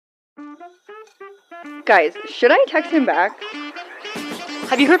Guys, should I text him back?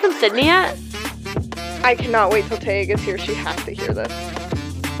 Have you heard from Sydney yet? I cannot wait till Taya gets here. She has to hear this.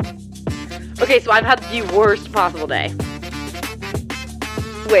 Okay, so I've had the worst possible day.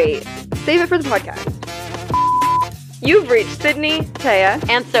 Wait, save it for the podcast. You've reached Sydney, Taya,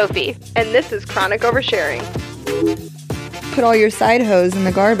 And Sophie. and this is Chronic Oversharing. Put all your side hoes in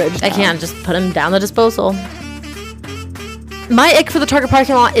the garbage. I can't just put them down the disposal. My ick for the Target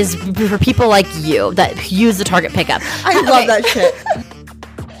parking lot is for people like you that use the Target pickup. I love that shit.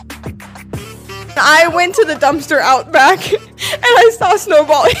 I went to the dumpster out back and I saw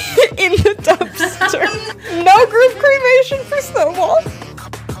Snowball in the dumpster. No group cremation for Snowball.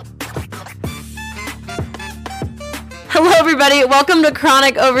 Hello, everybody. Welcome to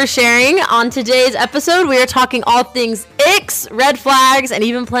Chronic Oversharing. On today's episode, we are talking all things icks, red flags, and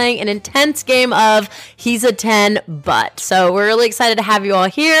even playing an intense game of He's a 10 But. So we're really excited to have you all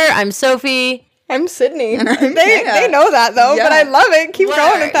here. I'm Sophie. I'm Sydney. And I'm they Taya. know that though, Yeah. but I love it. Keep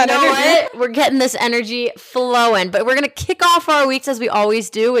going with that You know energy. what? We're getting this energy flowing, but we're going to kick off our weeks as we always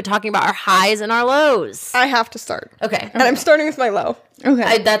do with talking about our highs and our lows. I have to start. Okay. And I'm starting with my low.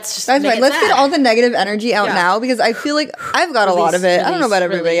 Okay. That's That's right. Let's get all the negative energy out Yeah. now because I feel like I've got a lot of it. I don't know about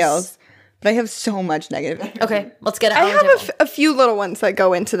everybody Release. else, but I have so much negative energy. Okay, let's get it I on the have table. a few little ones that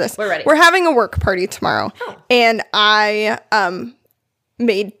go into this. We're ready. We're having a work party tomorrow, and I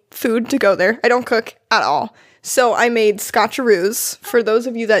made food to go there. I don't cook at all. So I made scotcheroos. For those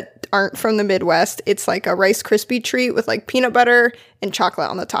of you that aren't from the Midwest, it's like a Rice Krispie treat with like peanut butter and chocolate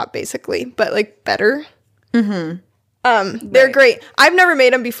on the top, basically, but like better. They're great. I've never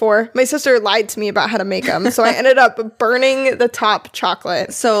made them before. My sister lied to me about how to make them, so I ended up burning the top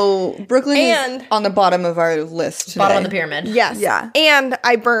chocolate. So Brooklyn And- is on the bottom of our list today. Bottom of the pyramid. Yes. Yeah. And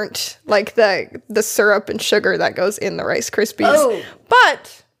I burnt like the syrup and sugar that goes in the Rice Krispies. Oh.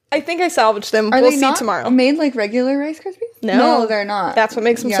 But I think I salvaged them. Are We'll they see not tomorrow. made like regular Rice Krispies? No. they're not. That's what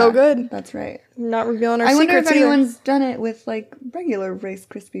makes them Yeah, so good. That's right. I'm not revealing our I wonder secrets if either. anyone's done it with like regular Rice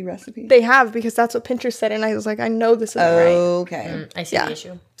Krispie recipes. They have, because that's what Pinterest said, and I was like, I know this isn't right. Okay. I see Yeah. the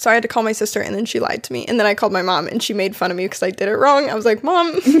issue. So I had to call my sister, and then she lied to me. And then I called my mom, and she made fun of me because I did it wrong. I was like,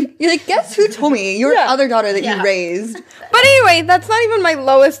 Mom. You're like, guess who told me? Your Yeah. other daughter that Yeah. you raised. But anyway, that's not even my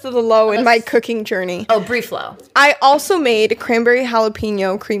lowest of the low in my cooking journey. Oh, brief flow. I also made cranberry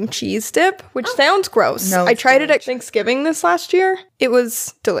jalapeno cream cheese dip, which sounds gross. No, I it's tried it at Thanksgiving this last year. It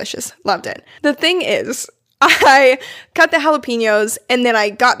was delicious. Loved it. The thing is, I cut the jalapenos and then I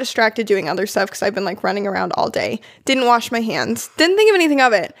got distracted doing other stuff because I've been like running around all day. Didn't wash my hands. Didn't think of anything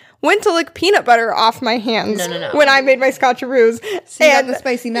of it. Went to lick peanut butter off my hands No. when I made my scotcheroos. So you got the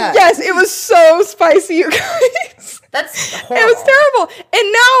spicy nut. Yes, it was so spicy, you guys. That's It horrible. was terrible.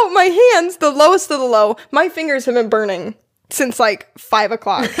 And now my hands, the lowest of the low, my fingers have been burning since like 5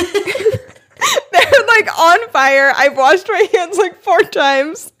 o'clock. They're like on fire. I've washed my hands like 4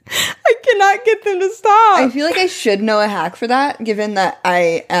 times. I cannot get them to stop. I feel like I should know a hack for that, given that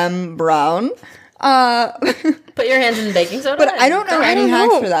I am brown. Put your hands in the baking soda. But I don't know any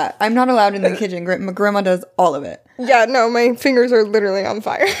hacks know. for that. I'm not allowed in the kitchen. My grandma does all of it. Yeah, no, my fingers are literally on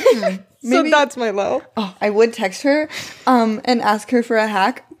fire. So Maybe- that's my low. Oh, I would text her and ask her for a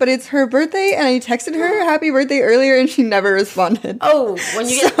hack, but it's her birthday, and I texted her happy birthday earlier, and she never responded. Oh, when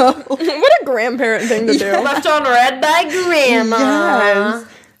you get So, What a grandparent thing to do. left on red by grandma.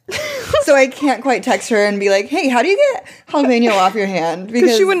 yes. So I can't quite text her and be like, hey, how do you get jalapeno off your hand?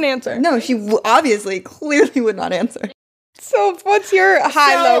 Because she wouldn't answer. No, she obviously, clearly would not answer. So what's your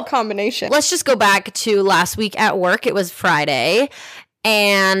high-low So- combination? Let's just go back to last week at work. It was Friday.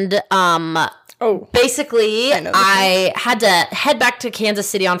 And basically, I know this I had to head back to Kansas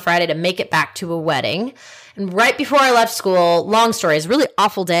City on Friday to make it back to a wedding. And right before I left school, long story, it's a really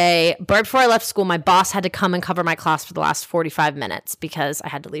awful day. But right before I left school, my boss had to come and cover my class for the last 45 minutes because I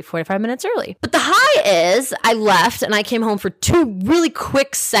had to leave 45 minutes early. But the high is I left and I came home for 2 really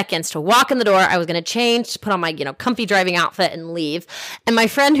quick seconds to walk in the door. I was going to change, put on my, comfy driving outfit and leave. And my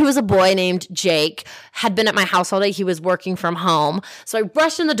friend, who was a boy named Jake, had been at my house all day. He was working from home. So I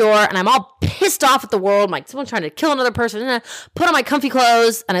rushed in the door and I'm all pissed off at the world. I'm like, someone trying to kill another person. Put on my comfy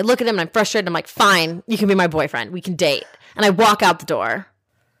clothes and I look at him and I'm frustrated. I'm like, fine, you can be my boyfriend. We can date. And I walk out the door.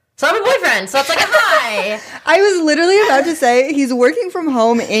 So I'm a boyfriend. So it's like a hi. I was literally about to say, he's working from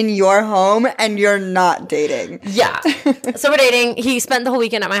home in your home, and you're not dating. Yeah. So we're dating. He spent the whole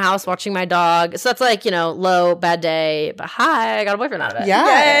weekend at my house watching my dog. So that's like, low, bad day. But hi, I got a boyfriend out of it. Yeah.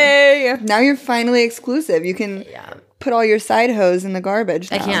 Yay! Now you're finally exclusive. You can put all your side hoes in the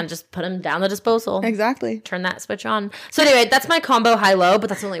garbage now. I can just put them down the disposal. Exactly. Turn that switch on. So anyway, that's my combo high-low, but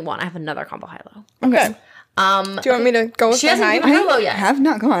that's only one. I have another combo high-low. Okay. Do you want me to go with She my hasn't high? given her low I yet. have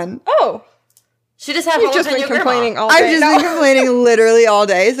not gone. Oh. She just had You've homework just on been your complaining grandma. all I've day. just been complaining literally all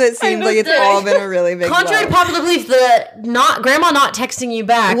day, so it seems like it's all been a really big Contrary low. to popular belief, grandma not texting you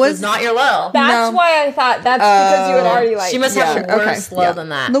back was not your low. That's No. why I thought that's because you had already She must have a worse low Yeah. than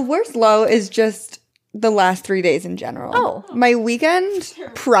that. The worst low is just the last 3 days in general. Oh. My weekend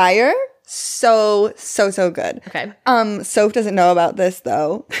prior, so good. Okay. Soph doesn't know about this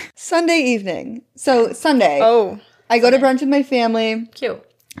though. Sunday evening. So Sunday. Oh. I go to brunch with my family, Cute.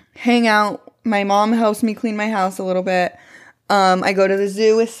 hang out. My mom helps me clean my house a little bit. I go to the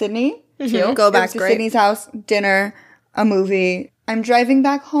zoo with Sydney. Cute. Go back was to great. Sydney's house, dinner, a movie. I'm driving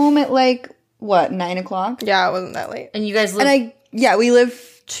back home at 9 o'clock? Yeah, it wasn't that late. And you guys live We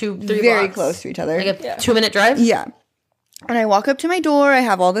live 2-3 very blocks. close to each other. Like a 2-minute drive? Yeah. And I walk up to my door. I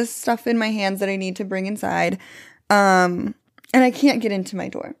have all this stuff in my hands that I need to bring inside. And I can't get into my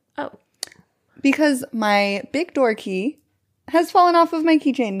door Oh. because my big door key has fallen off of my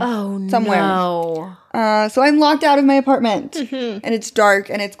keychain somewhere. No. So I'm locked out of my apartment. And it's dark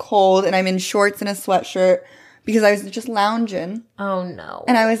and it's cold and I'm in shorts and a sweatshirt because I was just lounging. Oh no.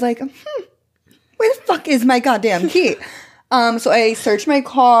 And I was like, where the fuck is my goddamn key? So I search my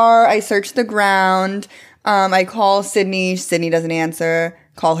car. I search the ground. I call Sydney. Sydney doesn't answer.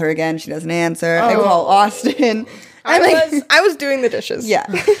 Call her again. She doesn't answer. I call Austin. I was doing the dishes. Yeah.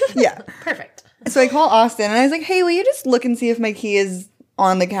 Perfect. So I call Austin and I was like, hey, will you just look and see if my key is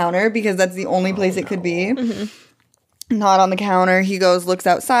on the counter? Because that's the only place it could be. Not on the counter. He goes, looks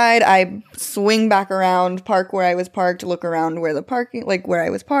outside. I swing back around, park where I was parked, look around where I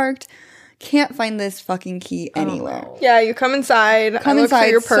was parked. Can't find this fucking key anywhere. Yeah, you come inside. I look for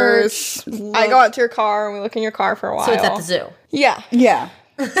your purse. search, I go out to your car and we look in your car for a while. So it's at the zoo. Yeah. Yeah.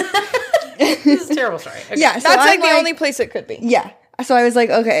 This is a terrible story. Okay. Yeah. So That's I'm like the only place it could be. Yeah. So I was like,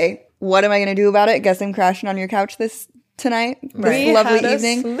 okay, what am I going to do about it? Guess I'm crashing on your couch tonight. This We lovely had a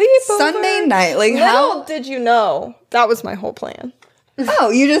evening. sleepover. Sunday night. Like, Little how? did you know that was my whole plan. Oh,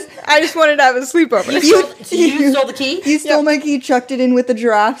 you just. I just wanted to have a sleepover. You stole the key? You stole my key, chucked it in with the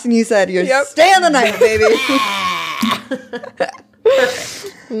giraffes, and you said, you're Yep. staying the night, baby.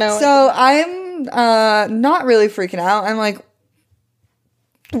 No. So I'm not really freaking out. I'm like,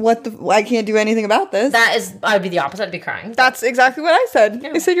 I can't do anything about this. I would be the opposite. I'd be crying. that's exactly what I said.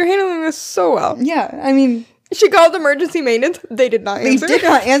 I said, you're handling this so well. Yeah, I mean, She called emergency maintenance. They did not they answer. did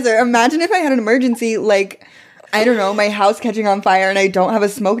not answer. Imagine if I had an emergency, like, I don't know, my house catching on fire and I don't have a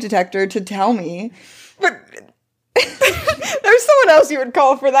smoke detector to tell me. But there's someone else you would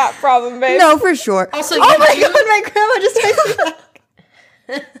call for that problem, babe. No, for sure. Also, oh my god, my grandma just texted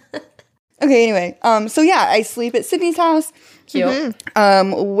back. Okay, anyway, so yeah, I sleep at Sydney's house. Cute.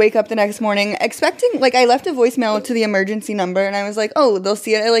 Wake up the next morning expecting, like, I left a voicemail to the emergency number and I was like, oh, they'll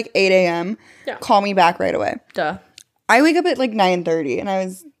see it at like 8 a.m. Yeah. Call me back right away. Duh. I wake up at like 9:30 and I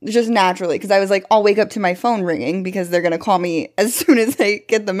was just naturally, because I was like, I'll wake up to my phone ringing because they're going to call me as soon as they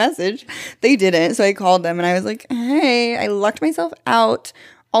get the message. They didn't. So I called them and I was like, hey, I locked myself out.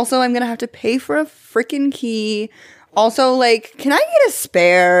 Also, I'm going to have to pay for a freaking key. Also, like, can I get a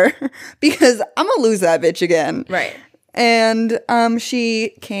spare? Because I'm going to lose that bitch again. Right. And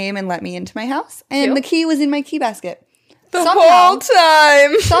she came and let me into my house and Cute. the key was in my key basket. The whole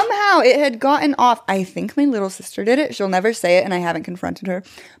time. Somehow it had gotten off. I think my little sister did it. She'll never say it, and I haven't confronted her.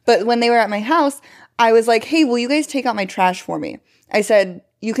 But when they were at my house, I was like, hey, will you guys take out my trash for me? I said,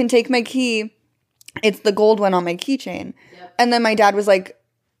 you can take my key. It's the gold one on my keychain. Yep. And then my dad was like,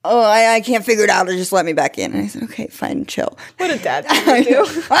 oh, I can't figure it out. Or just let me back in. And I said, okay, fine, chill. What a dad thing to do.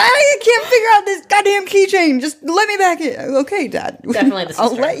 I can't figure out this goddamn keychain. Just let me back in. Okay, Dad. Definitely the I'll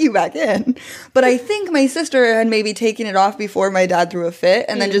sister. let you back in. But I think my sister had maybe taken it off before my dad threw a fit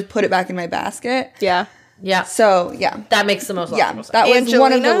and then just put it back in my basket. Yeah. Yeah. So, yeah. That makes the most Yeah, logical sense. that was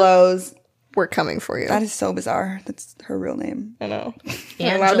one of the Angelina? lows. We're coming for you. That is so bizarre. That's her real name. I know.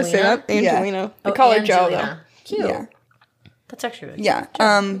 Am I allowed to say that? Yeah. Angelina. They call her Joe, though. Angelina. Cute. Yeah. That's actually really Yeah.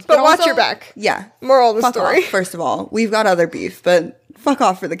 But watch also- your back. Yeah. Moral of the Fuck story. off, first of all. We've got other beef, but fuck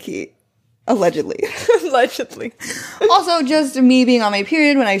off for the key. Allegedly. Allegedly. Also, just me being on my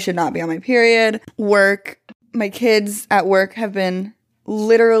period when I should not be on my period. Work. My kids at work have been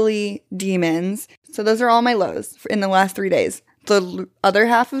literally demons. So those are all my lows in the last 3 days. The other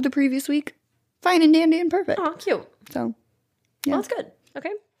half of the previous week, fine and dandy and perfect. Oh, cute. So, Well, that's good.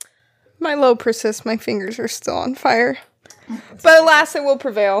 Okay. My low persists. My fingers are still on fire. But alas, it will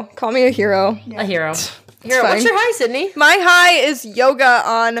prevail. Call me a hero. A hero. Hero. What's fine. your high, Sydney? My high is yoga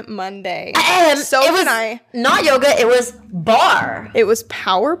on Monday. So it can was I. not yoga. It was bar. It was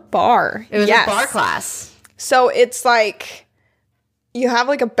power bar. It was yes. a bar class. So it's like you have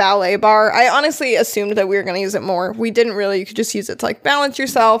like a ballet bar. I honestly assumed that we were going to use it more. We didn't really. You could just use it to like balance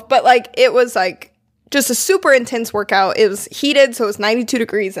yourself. But like it was like just a super intense workout. It was heated, so it was 92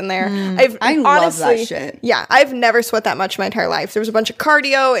 degrees in there. I love that shit. Yeah, I've never sweat that much in my entire life. There was a bunch of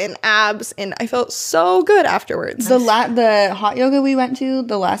cardio and abs, and I felt so good afterwards. The hot yoga we went to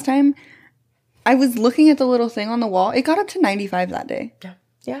the last time, I was looking at the little thing on the wall. It got up to 95 that day.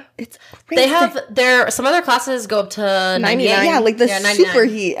 Yeah. It's crazy. They have some other classes go up to 98. Yeah, like the 99. super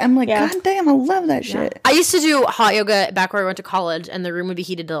heat. I'm like, God damn, I love that shit. I used to do hot yoga back where I went to college, and the room would be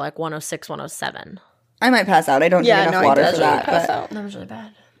heated to like 106, 107. I might pass out. I don't drink enough water for that. But That was really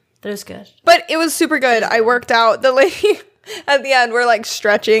bad. But it was good. But it was super good. I worked out. The lady at the end, we're like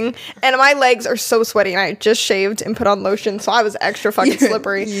stretching, and my legs are so sweaty, and I just shaved and put on lotion, so I was extra fucking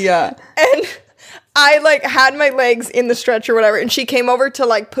slippery. Yeah. And I like had my legs in the stretch or whatever, and she came over to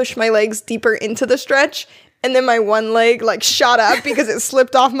like push my legs deeper into the stretch, and then my one leg like shot up because it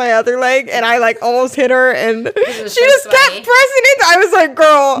slipped off my other leg, and I like almost hit her, and she just kept pressing it. I was like,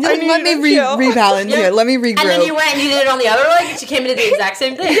 girl, I need let me rebalance here. Let me regroup. And then you went and you did it on the other leg, and she came to do the exact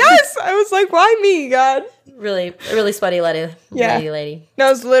same thing. Yes, I was like, why me, God? Really sweaty lady. No, it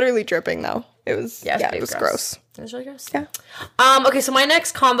was literally dripping though. It was it was gross. It was really gross. Yeah. Okay, so my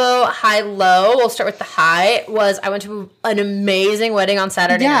next combo, high-low, we'll start with the high, was I went to an amazing wedding on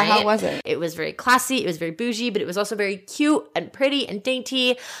Saturday night. Yeah, how was it? It was very classy, it was very bougie, but it was also very cute and pretty and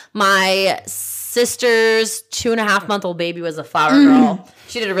dainty. My sister's 2.5-month-old baby was a flower girl.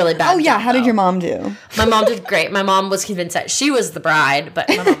 She did a really bad job. How did your mom do? My mom did great. My mom was convinced that she was the bride, but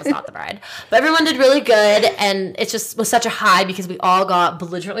my mom was not the bride. But everyone did really good, and it just was such a high because we all got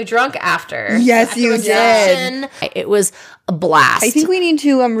belligerently drunk after. Yes, you did. It was a blast. I think we need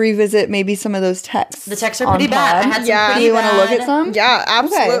to revisit maybe some of those texts. The texts are pretty bad. I had some pretty Do you bad. want to look at some? Yeah,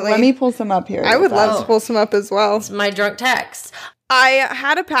 absolutely. Okay, let me pull some up here. I would love to pull some up as well. It's my drunk text. I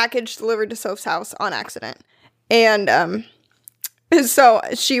had a package delivered to Soph's house on accident, and so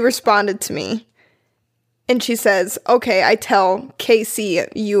she responded to me, and she says, "Okay, I tell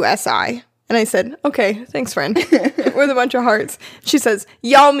KCUSI," and I said, "Okay, thanks, friend," with a bunch of hearts. She says,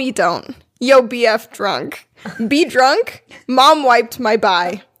 "Y'all me don't. Yo BF drunk. Be drunk? Mom wiped my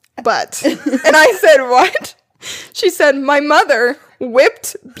butt." And I said, "What?" She said, "My mother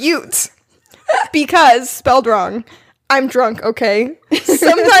whipped butte because spelled wrong. I'm drunk, okay?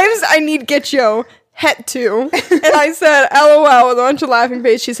 Sometimes I need get yo het to." And I said, LOL, with a bunch of laughing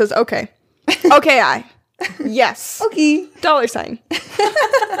face. She says, okay. Okay, yes. Okay. $sign.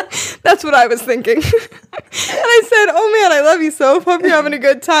 That's what I was thinking. And I said, oh man, I love you, Soph. Hope you're having a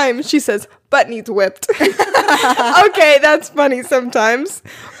good time. She says, butt needs whipped. Okay, that's funny sometimes,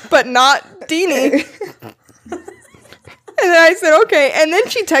 but not Deanie. And then I said, okay. And then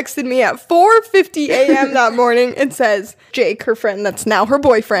she texted me at 4:50 a.m. that morning and says, Jake, her friend that's now her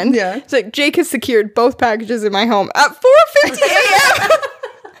boyfriend. Yeah. It's like, Jake has secured both packages in my home at 4:50 a.m.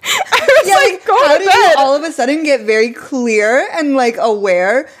 I was like, go how to did bed. you all of a sudden get very clear and like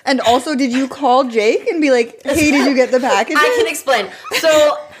aware? And also, did you call Jake and be like, hey, did you get the package? I can explain.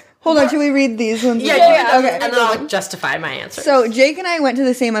 So... Hold on, should we read these ones? Yeah. Okay. And then I'll justify my answer. So Jake and I went to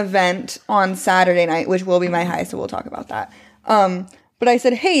the same event on Saturday night, which will be my high, so we'll talk about that. But I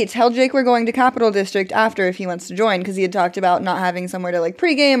said, hey, tell Jake we're going to Capital District after if he wants to join, because he had talked about not having somewhere to like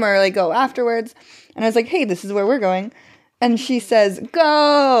pregame or like go afterwards. And I was like, hey, this is where we're going. And she says,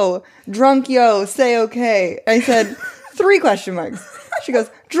 go, drunk yo, say okay. I said, 3 question marks. She goes,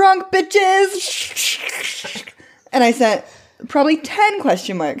 drunk bitches. And I said, probably 10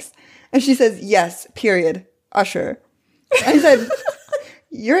 question marks. And she says, yes, period, usher. I said,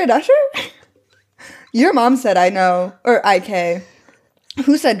 you're an usher? Your mom said I know, or IK.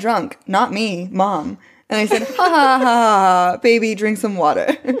 Who said drunk? Not me, mom. And I said, ha ha ha ha, baby, drink some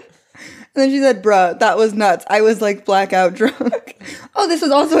water. And then she said, bruh, that was nuts. I was like blackout drunk. Oh, this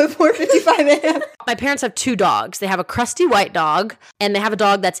was also at 4:55 a.m. My parents have 2 dogs. They have a crusty white dog, and they have a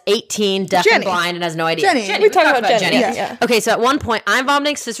dog that's 18, deaf and blind, and has no idea. Jenny. We talked about Jenny. Yeah. Okay, so at one point, I'm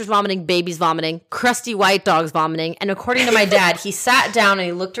vomiting, sister's vomiting, baby's vomiting, crusty white dog's vomiting. And according to my dad, he sat down and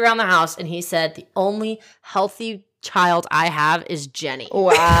he looked around the house and he said, the only healthy child I have is Jenny.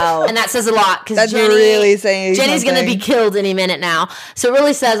 Wow. And that says a lot because That's really saying Jenny's going to something. be killed any minute now. So it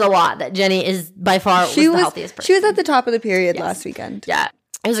really says a lot that Jenny is by far the healthiest person. She was at the top of the period last weekend. Yeah.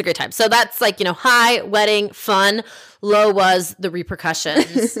 It was a great time. So that's like, high, wedding, fun. Low was the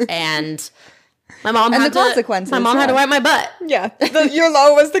repercussions and my mom And had the consequences. My mom had to wipe my butt. Yeah. Your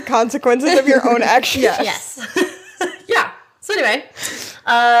low was the consequences of your own actions. Yes. Yeah. So anyway,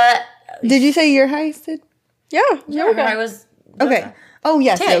 Did you say your high, Sid? Yeah. I was Okay. Oh,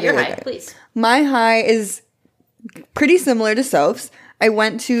 yes. Taya, okay, your okay. high, please. My high is pretty similar to Soph's. I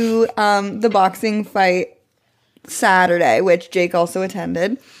went to the boxing fight Saturday, which Jake also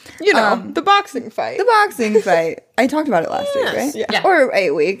attended. You know, the boxing fight. The boxing fight. I talked about it last week, right? Yeah. Or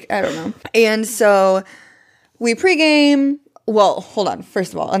 8 week. I don't know. And so we pregame. Well, hold on.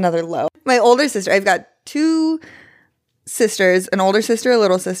 First of all, another low. My older sister, I've got 2 sisters, an older sister, a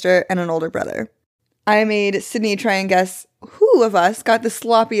little sister, and an older brother. I made Sydney try and guess who of us got the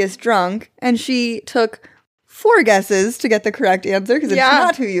sloppiest drunk, and she took 4 guesses to get the correct answer because it's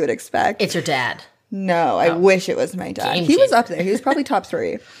not who you would expect. It's your dad. No, I wish it was my dad. Game He was changer. up there. He was probably top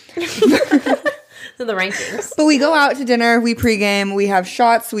 3. So the rankings. But we go out to dinner, we pregame, we have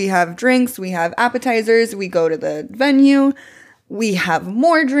shots, we have drinks, we have appetizers, we go to the venue, we have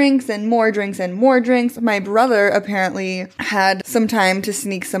more drinks and more drinks and more drinks. My brother apparently had some time to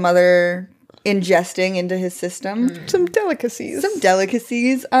sneak some other ingesting into his system. Some delicacies. Some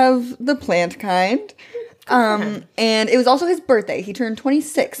delicacies of the plant kind. And it was also his birthday. He turned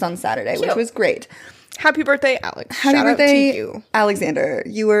 26 on Saturday, which was great. Happy birthday, Alex. Happy Shout birthday, out to you. Alexander.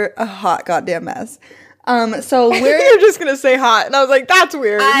 You were a hot goddamn mess. So we're You're just going to say hot. And I was like, that's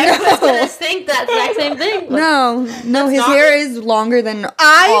weird. I was going to think that exact same thing. no, his not- hair is longer than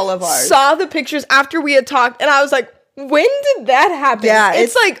all of ours. saw the pictures after we had talked, and I was like, when did that happen? Yeah,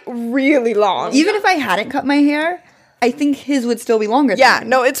 it's like really long. Even if I hadn't cut my hair, I think his would still be longer. Yeah, than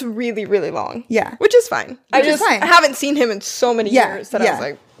no, it's really, really long. Yeah. Which is fine. Which is fine. I haven't seen him in so many years that I was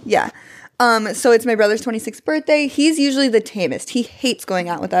like, yeah. So it's my brother's 26th birthday. He's usually the tamest. He hates going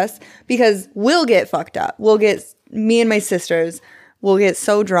out with us because we'll get fucked up. Me and my sisters will get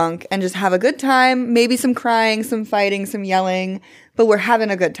so drunk and just have a good time. Maybe some crying, some fighting, some yelling, but we're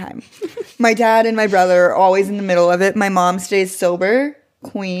having a good time. My dad and my brother are always in the middle of it. My mom stays sober,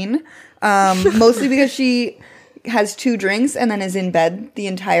 queen, mostly because she has 2 drinks and then is in bed the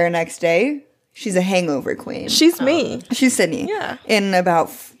entire next day. She's a hangover queen. she's me. She's Sydney. Yeah. In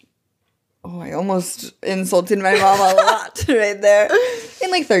about... I almost insulted my mom a lot right there.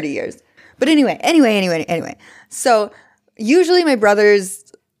 In like 30 years. But anyway. So usually my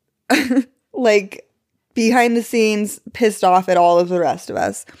brother's like behind the scenes pissed off at all of the rest of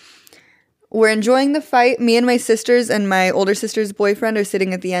us. We're enjoying the fight. Me and my sisters and my older sister's boyfriend are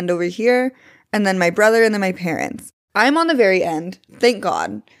sitting at the end over here. And then my brother and then my parents. I'm on the very end. Thank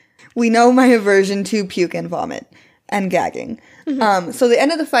God. We know my aversion to puke and vomit and gagging. So the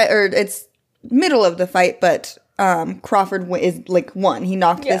end of the fight, or it's middle of the fight, but Crawford is like won. He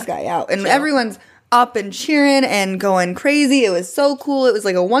knocked this guy out, and everyone's up and cheering and going crazy. It was so cool. It was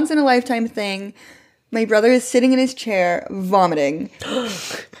like a once in a lifetime thing. My brother is sitting in his chair vomiting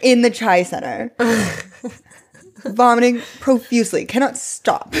in the Chai Center. Vomiting profusely, cannot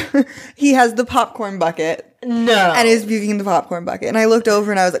stop. He has the popcorn bucket. No. And is puking in the popcorn bucket. And I looked over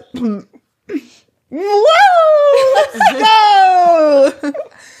and I was like, whoa, let's go.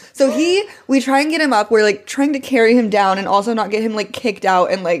 So we try and get him up. We're like trying to carry him down and also not get him like kicked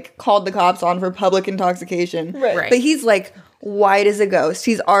out and like called the cops on for public intoxication. Right. But he's like white as a ghost.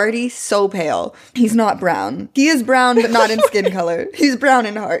 He's already so pale. He's not brown. He is brown, but not in skin color. He's brown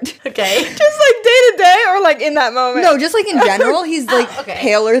in heart. Okay. Just like day to day or like in that moment? No, just like in general, he's like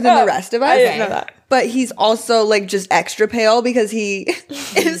paler than the rest of us. I didn't know that. But he's also like just extra pale because he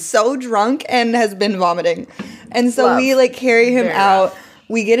is so drunk and has been vomiting. And so we like carry him out.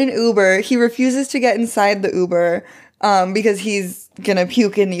 We get an Uber. He refuses to get inside the Uber because he's gonna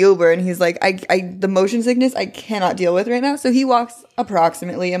puke in the Uber. And he's like, the motion sickness I cannot deal with right now. So he walks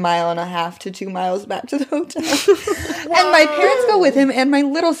approximately 1.5 miles to 2 miles back to the hotel. And my parents go with him and my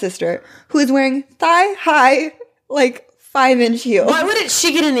little sister, who is wearing thigh-high, like 5-inch heels. Why wouldn't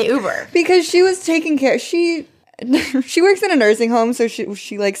she get in the Uber? Because she was taking care. She works in a nursing home, so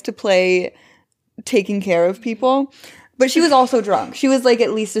she likes to play taking care of people. But she was also drunk. She was like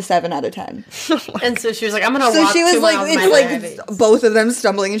at least a 7 out of 10. And so she was like, I'm going to So walk she was 2 like, miles it's like both of them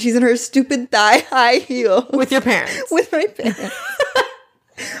stumbling, and she's in her stupid thigh-high heel with your parents. with my parents.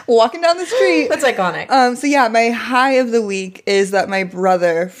 Walking down the street. That's iconic. So yeah, my high of the week is that my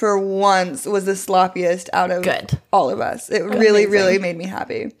brother, for once, was the sloppiest out of all of us. It really made me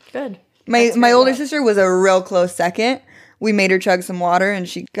happy. Good. My older sister was a real close second. We made her chug some water, and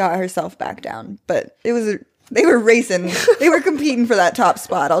she got herself back down. But they were racing. They were competing for that top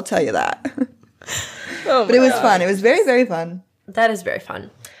spot, I'll tell you that. But it was fun. It was very, very fun. That is very fun.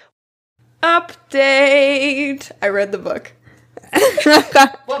 Update. I read the book.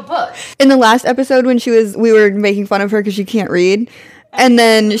 What book? In the last episode when we were making fun of her because she can't read. And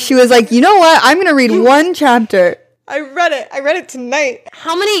then she was like, you know what? I'm going to read one chapter. I read it tonight.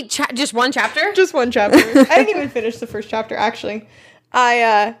 How many? Just one chapter? Just one chapter. I didn't even finish the first chapter, actually.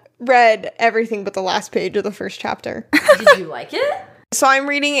 I read everything but the last page of the first chapter. Did you like it? So I'm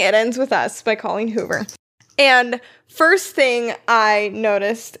reading It Ends With Us by Colleen Hoover. And first thing I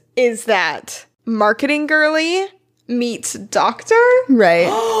noticed is that marketing girly meets doctor Right.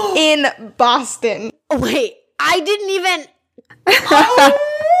 in Boston. Wait, I didn't even.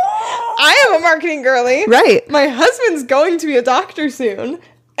 I am a marketing girly. Right. My husband's going to be a doctor soon.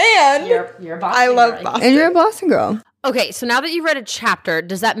 And You're a Boston I love girl. Boston. And you're a Boston girl. Okay, so now that you've read a chapter,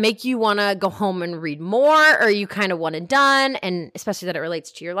 does that make you want to go home and read more, or are you kind of one and done, and especially that it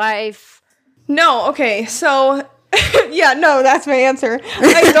relates to your life? No, okay, so yeah, no, that's my answer.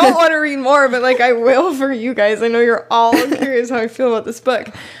 I don't want to read more, but like I will for you guys. I know you're all curious how I feel about this book.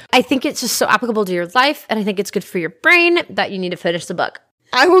 I think it's just so applicable to your life, and I think it's good for your brain that you need to finish the book.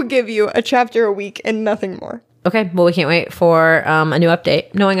 I will give you a chapter a week and nothing more. Okay, well, we can't wait for a new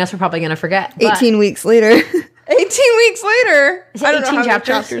update. Knowing us, we're probably going to forget. but- 18 weeks later. 18 weeks later. Is it I don't know 18 how many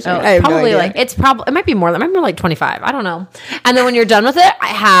chapters? chapters Oh, are. I have no probably idea. it might be more. It might be more like 25. I don't know. And then when you're done with it, I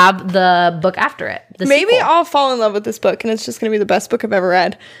have the book after it. The Maybe sequel. I'll fall in love with this book and it's just going to be the best book I've ever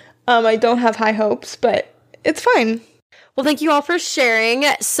read. I don't have high hopes, but it's fine. Well, thank you all for sharing.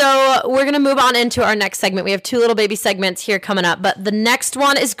 So we're going to move on into our next segment. We have 2 little baby segments here coming up, but the next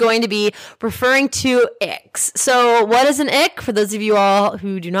one is going to be referring to icks. So what is an ick? For those of you all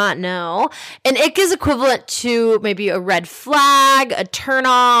who do not know, an ick is equivalent to maybe a red flag, a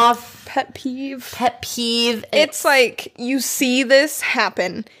turnoff, Pet peeve. pet peeve. It's like you see this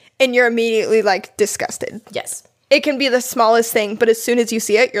happen and you're immediately like disgusted. yes. It can be the smallest thing, but as soon as you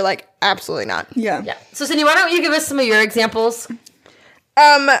see it, you're like, absolutely not. Yeah. Yeah. So Cindy, why don't you give us some of your examples?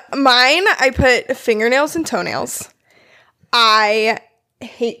 Mine, I put fingernails and toenails. I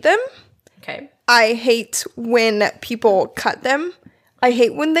hate them. Okay. I hate when people cut them. I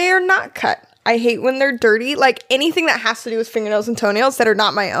hate when they are not cut. I hate when they're dirty. Like anything that has to do with fingernails and toenails that are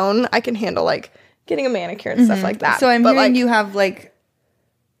not my own, I can handle like getting a manicure and stuff like that. So I'm But, hearing like, you have like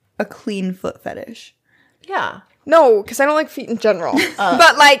a clean foot fetish. Yeah. No, because I don't like feet in general.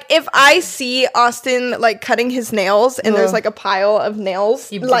 But like if I see Austin like cutting his nails and there's like a pile of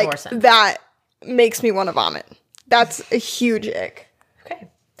nails, You like divorce him. that makes me want to vomit. That's a huge ick. Okay.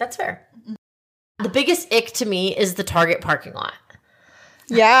 That's fair. The biggest ick to me is the Target parking lot.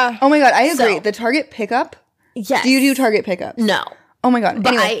 Yeah. Oh my God, I agree. So- The Target pickup. Yes. Do you do Target pickups? No. Oh my God.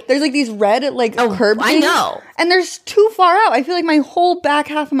 But Anyway, I- there's like these red like curb I things, know. and there's too far out. I feel like my whole back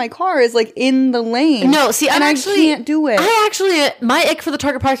half of my car is like in the lane. No, see, and I can't do it. My ick for the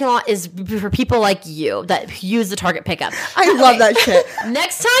Target parking lot is for people like you that use the Target pickup. I love that shit.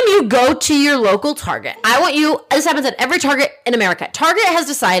 Next time you go to your local Target, I want you, this happens at every Target in America. Target has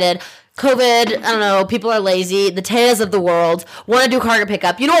decided COVID, I don't know, people are lazy, the Tayas of the world want to do Target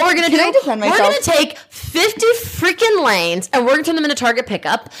pickup. You know what we're going to do? I defend We're myself? going to take 50 freaking lanes and we're going to turn them into Target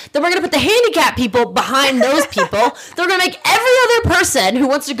pickup. Then we're going to put the handicapped people behind those people. Then we're going to make every other person who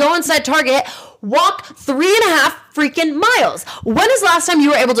wants to go inside Target walk 3.5 freaking miles. When is the last time you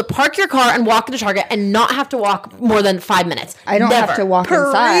were able to park your car and walk into Target and not have to walk more than 5 minutes? I don't have to walk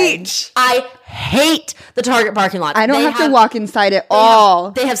inside. Preach. I hate the Target parking lot. I don't They have to walk inside at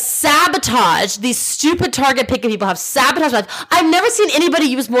all. They have sabotaged. These stupid Target pickup people have sabotaged life. I've never seen anybody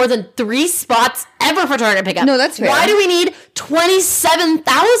use more than 3 spots ever for Target pickup. No, that's fair. Why do we need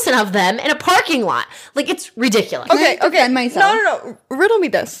 27,000 of them in a parking lot? Like, it's ridiculous. Okay, I okay. defend myself? No. Riddle me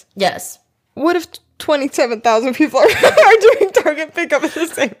this. Yes. What if 27,000 people are doing Target pickup at the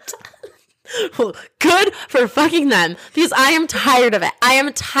same time? Well, good for fucking them, because I am tired of it. I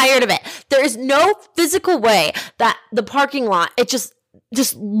am tired of it. There is no physical way that the parking lot, just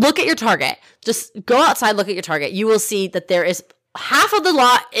look at your Target. Just go outside, look at your Target. You will see that there is half of the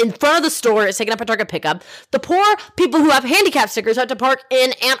lot in front of the store is taken up by Target pickup. The poor people who have handicap stickers have to park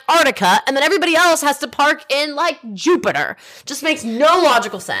in Antarctica, and then everybody else has to park in like Jupiter. Just makes no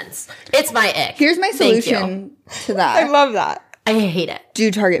logical sense. It's my ick. Here's my Thank you. solution to that. I love that. I hate it.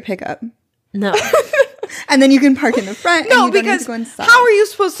 Do Target pickup. No. And then you can park in the front. No, and you don't need because to go inside. how are you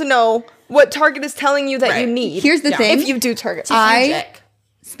supposed to know what Target is telling you that Right. you need? Here's the thing. If you do Target. I Ick.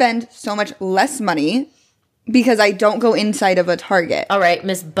 spend so much less money because I don't go inside of a Target. All right,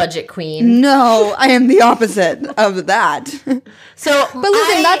 Miss Budget Queen. No, I am the opposite of that. So, But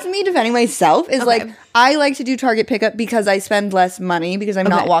listen, that's me defending myself. Is like I like to do Target pickup because I spend less money because I'm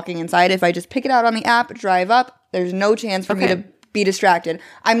not walking inside. If I just pick it out on the app, drive up, there's no chance for me to be distracted.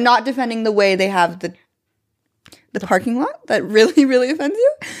 I'm not defending the way they have the parking lot. That really, really offends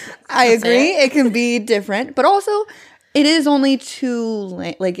you. I agree. It can be different, but also it is only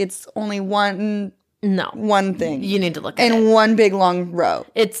like it's only one thing. You need to look at in it. one big long row.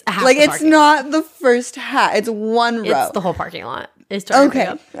 It's half like the it's parking not the first half. It's one row. It's the whole parking lot. Is Target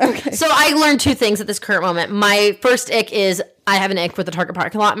Okay. pickup. Okay. So I learned 2 things at this current moment. My first ick is I have an ick with the Target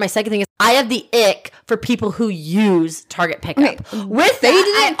parking lot. My second thing is I have the ick for people who use Target pickup. They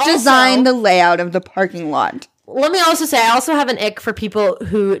didn't design the layout of the parking lot. Let me also say, I also have an ick for people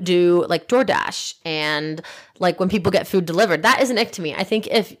who do like DoorDash and like when people get food delivered. That is an ick to me. I think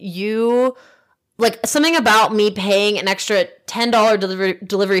if you like something about me paying an extra $10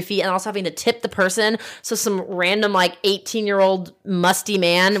 delivery fee and also having to tip the person. So some random like 18-year-old musty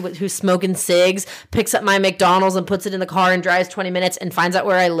man who's smoking cigs picks up my McDonald's and puts it in the car and drives 20 minutes and finds out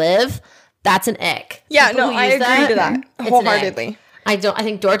where I live. That's an ick. Yeah, People no, who I use agree to that it's an ick. wholeheartedly. I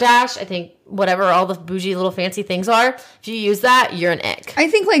think DoorDash, I think whatever all the bougie little fancy things are, if you use that, you're an ick. I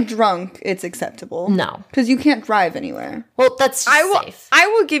think like drunk, it's acceptable. No. Because you can't drive anywhere. Well, that's safe. I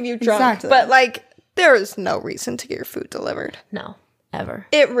will give you drunk, Exactly. but like there is no reason to get your food delivered. No, ever.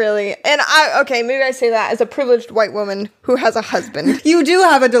 It really, and maybe I say that as a privileged white woman who has a husband. You do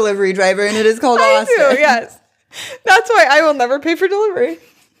have a delivery driver, and it is called I Austin. do, yes. That's why I will never pay for delivery.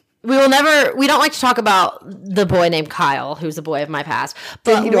 We don't like to talk about the boy named Kyle, who's a boy of my past.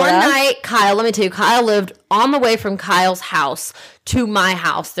 But Did one he night, Kyle, let me tell you, Kyle lived on the way from Kyle's house to my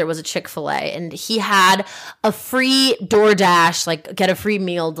house. There was a Chick-fil-A and he had a free DoorDash, like get a free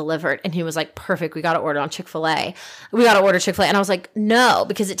meal delivered. And he was like, perfect. We got to order on Chick-fil-A. We got to order Chick-fil-A. And I was like, no,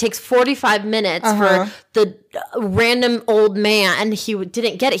 because it takes 45 minutes for the random old man. And he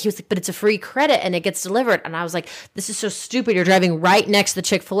didn't get it. He was like, but it's a free credit and it gets delivered. And I was like, this is so stupid. You're driving right next to the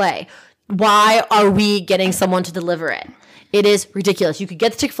Chick-fil-A. Why are we getting someone to deliver it? It is ridiculous. You could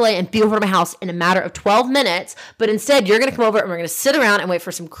get the Chick-fil-A and be over to my house in a matter of 12 minutes, but instead you're going to come over and we're going to sit around and wait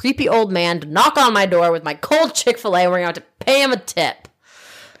for some creepy old man to knock on my door with my cold Chick-fil-A and we're going to have to pay him a tip.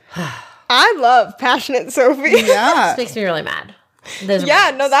 I love passionate Sophie. Yeah. This makes me really mad.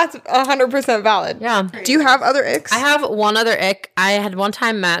 Yeah, no, that's 100% valid. Yeah. Do you have other icks? I have one other ick. I had one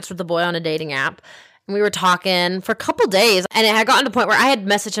time matched with a boy on a dating app. And we were talking for a couple days, and it had gotten to the point where I had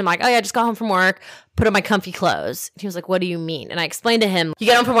messaged him like, oh yeah, I just got home from work, put on my comfy clothes. And he was like, what do you mean? And I explained to him, you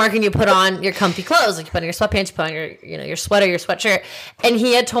get home from work and you put on your comfy clothes, like you put on your sweatpants, you put on your sweater, your sweatshirt. And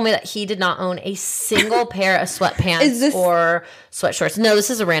he had told me that he did not own a single pair of sweatpants or sweatshorts. No, this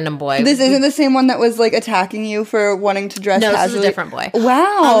is a random boy. This isn't the same one that was like attacking you for wanting to dress No, casually? this is a different boy.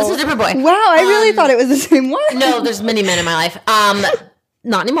 Wow. This is a different boy. Wow, I really thought it was the same one. No, there's many men in my life.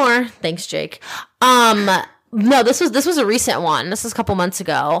 Not anymore. Thanks, Jake. No, this was a recent one. This was a couple months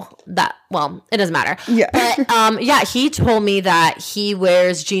ago. It doesn't matter. Yeah. But yeah, he told me that he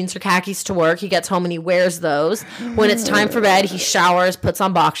wears jeans or khakis to work. He gets home and he wears those. When it's time for bed, he showers, puts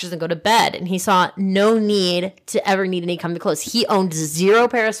on boxers, and go to bed. And he saw no need to ever need any comfy clothes. He owned 0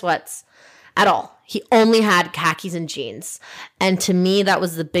 pair of sweats at all. He only had khakis and jeans. And to me, that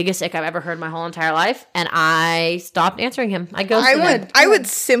was the biggest ick I've ever heard in my whole entire life. And I stopped answering him. I would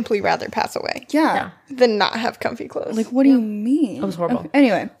simply rather pass away Yeah. than not have comfy clothes. Like, what do you mean? It was horrible. Okay.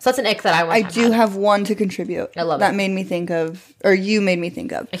 Anyway. So that's an ick that I do have one to contribute. I love that it. made me think of, or you made me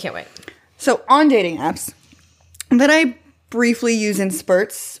think of. I can't wait. So on dating apps that I briefly use in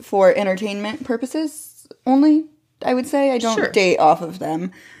spurts for entertainment purposes only, I would say. I don't date off of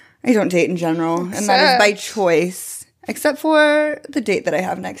them. I don't date in general, and that is by choice, except for the date that I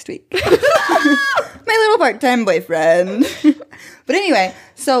have next week. My little part-time boyfriend. But anyway,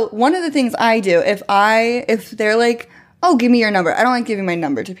 so one of the things I do, if they're like, oh, give me your number. I don't like giving my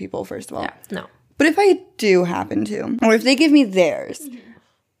number to people, first of all. Yeah, no. But if I do happen to, or if they give me theirs,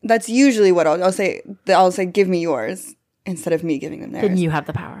 that's usually what I'll say. I'll say, give me yours, instead of me giving them theirs. Then you have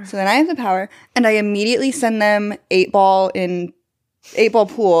the power. So then I have the power, and I immediately send them 8-ball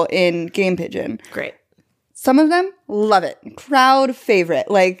pool in Game Pigeon. Great. Some of them love it. Crowd favorite.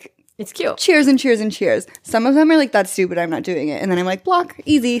 Like, it's cute. Cheers and cheers and cheers. Some of them are like, that's stupid, I'm not doing it. And then I'm like, block,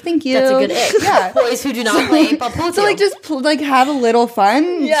 easy, thank you. That's a good ick. Yeah. Boys who do not play ball pool. So like, just have a little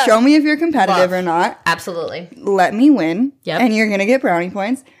fun. Yeah. Show me if you're competitive Love. or not. Absolutely. Let me win. Yep. And you're going to get brownie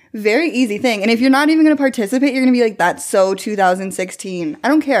points. Very easy thing. And if you're not even going to participate, you're going to be like, that's so 2016. I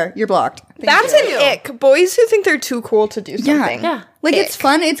don't care. You're blocked. That's an ick. Boys who think they're too cool to do something. Yeah. Like, Ick. it's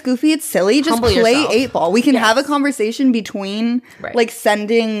fun, it's goofy, it's silly. Just Humble play yourself. 8-ball. We can have a conversation between, Right. like,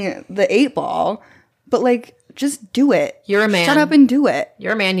 sending the 8-ball, but, like, just do it. You're a man. Shut up and do it.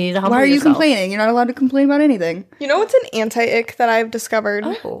 You're a man. You need to humble Why are you yourself. complaining? You're not allowed to complain about anything. You know what's an anti-ick that I've discovered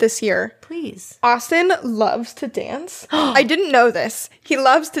Oh. this year? Please. Austin loves to dance. I didn't know this. He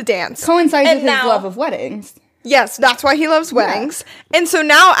loves to dance. Coincides And with his love of weddings. Yes, that's why he loves weddings. And so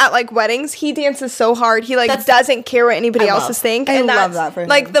now at like weddings, he dances so hard. He like doesn't care what anybody else is thinking. And love that's that for him.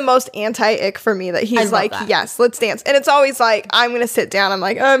 like the most anti-ick for me that he's like, yes, let's dance. And it's always like, I'm going to sit down. I'm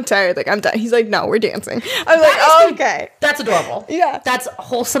like, oh, I'm tired. Like, I'm done. He's like, no, we're dancing. I'm like, oh, okay. That's adorable. Yeah. That's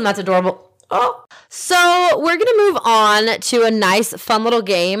wholesome. That's adorable. So we're going to move on to a nice, fun little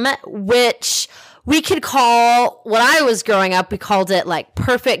game, which we could call, when I was growing up, we called it like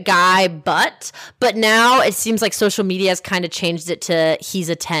perfect guy but now it seems like social media has kind of changed it to he's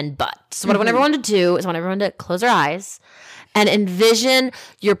a 10 but. So what I want everyone to do is I want everyone to close their eyes and envision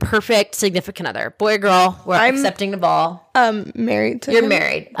your perfect significant other. Boy or girl, we're accepting the ball. Married to You're him.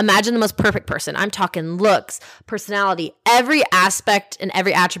 married. Imagine the most perfect person. I'm talking looks, personality, every aspect and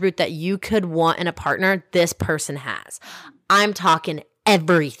every attribute that you could want in a partner, this person has. I'm talking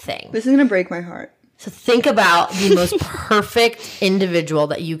everything. This is gonna break my heart. So think about the most perfect individual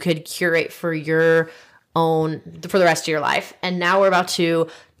that you could curate for your own, for the rest of your life. And now we're about to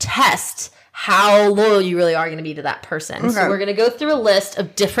test how loyal you really are going to be to that person. Okay. So we're going to go through a list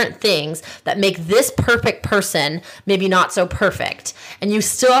of different things that make this perfect person maybe not so perfect. And you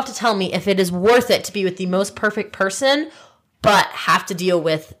still have to tell me if it is worth it to be with the most perfect person but have to deal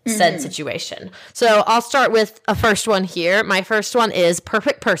with said situation. So I'll start with a first one here. My first one is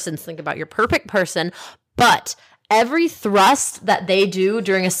perfect persons. Think about your perfect person, but every thrust that they do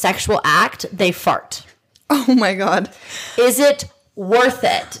during a sexual act, they fart. Oh my God. Is it worth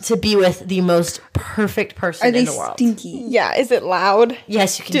it to be with the most perfect person in the world? Are they stinky? Yeah. Is it loud?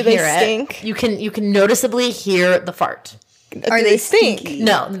 Yes, you can Do hear they it. stink? You can noticeably hear the fart. Are they stink?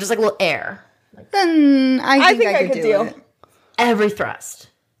 No, they're just like a little air. Then I think I could do it. Every thrust.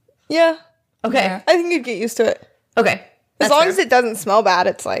 Yeah. Okay. Yeah. I think you'd get used to it. Okay. As long as it doesn't smell bad,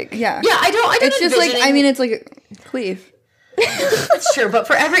 it's like Yeah. Yeah, I don't It's just like, I mean, it's like a cleave. That's true, but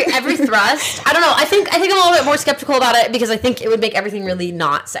for every thrust, I don't know. I think I'm a little bit more skeptical about it because I think it would make everything really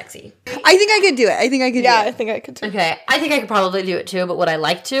not sexy. I think I could do it. I think I could do I it. think I could too. Okay, I think I could probably do it too, but would I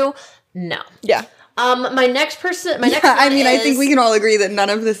like to? No. Yeah. My next one I mean, I think is- we can all agree that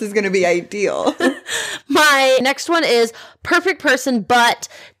none of this is going to be ideal. My next one is perfect person, but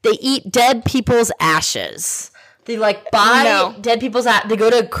they eat dead people's ashes. They like buy dead people's they go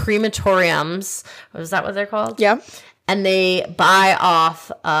to crematoriums. Is that what they're called? Yeah. And they buy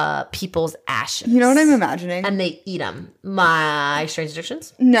off people's ashes. You know what I'm imagining? And they eat them. My strange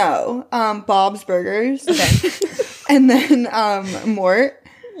addictions? No. Bob's Burgers. Okay. And then Mort.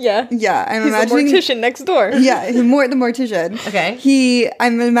 Yeah. Yeah, I'm He's imagining a mortician next door. Yeah, Mort the mortician. Okay.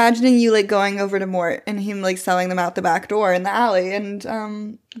 I'm imagining you like going over to Mort and him like selling them out the back door in the alley,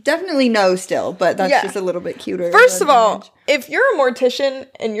 and definitely no still, but that's just a little bit cuter. First of all, if you're a mortician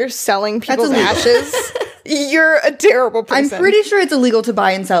and you're selling people's ashes, you're a terrible person. I'm pretty sure it's illegal to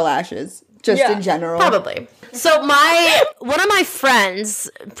buy and sell ashes, just in general. Probably. So one of my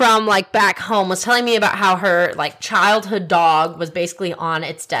friends from like back home was telling me about how her like childhood dog was basically on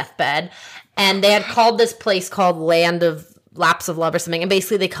its deathbed, and they had called this place called Land of Laps of Love or something, and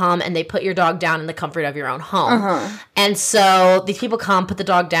basically they come and they put your dog down in the comfort of your own home. And so these people come, put the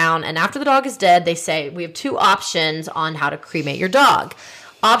dog down, and after the dog is dead, they say, we have two options on how to cremate your dog.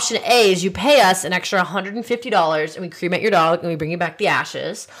 Option A is you pay us an extra $150 and we cremate your dog and we bring you back the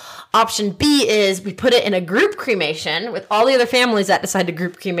ashes. Option B is we put it in a group cremation with all the other families that decide to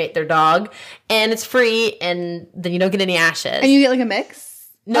group cremate their dog, and it's free, and then you don't get any ashes. And you get like a mix?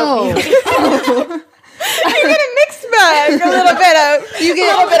 No. You get a mixed bag, a little bit of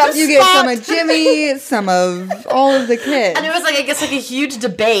get some of Jimmy, some of all of the kids. And it was like, I guess, like a huge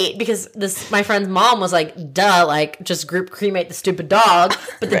debate because my friend's mom was like, duh, like just group cremate the stupid dog.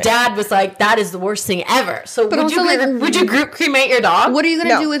 But the dad was like, that is the worst thing ever. So would you group cremate your dog? What are you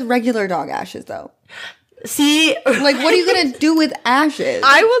going to do with regular dog ashes though? See, like, what are you going to do with ashes?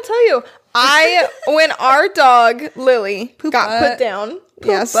 I will tell you, when our dog Lily got put down,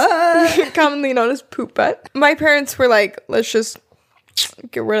 commonly known as poop butt, my parents were like, let's just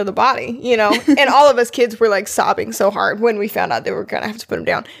get rid of the body, you know? And all of us kids were like sobbing so hard when we found out they were gonna have to put him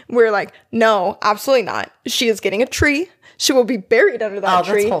down. We were like, no, absolutely not. She is getting a tree. She will be buried under that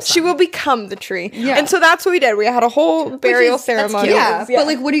tree. She will become the tree. Yeah. And so that's what we did. We had a whole burial ceremony. Yeah, but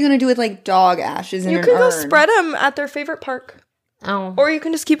like, what are you going to do with like dog ashes in an urn? You can go spread them at their favorite park. Oh. Or you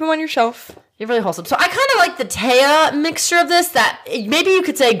can just keep them on your shelf. You're really wholesome. So I kind of like the Taya mixture of this, that maybe you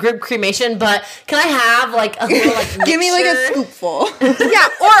could say group cremation, but can I have like a little like mixture? Give me like a scoopful. Yeah,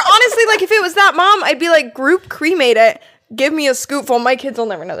 or honestly, like if it was that mom, I'd be like, group cremate it. Give me a scoopful. My kids will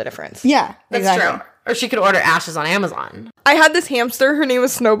never know the difference. Yeah, that's true. Or she could order ashes on Amazon. I had this hamster. Her name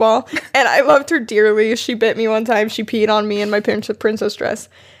was Snowball, and I loved her dearly. She bit me one time. She peed on me in my princess dress.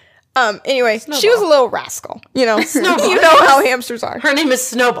 Anyway, Snowball. She was a little rascal, you know. Snowball. You know how hamsters are. Her name is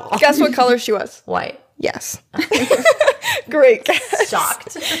Snowball. Guess what color she was? White. Yes. Great guess.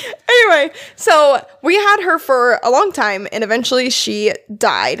 Shocked. Anyway, so we had her for a long time, and eventually she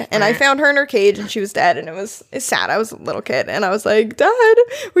died. And I found her in her cage, and she was dead, and it's sad. I was a little kid, and I was like, Dad,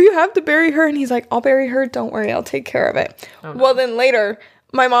 will you have to bury her? And he's like, I'll bury her. Don't worry, I'll take care of it. Oh, no. Well, then later,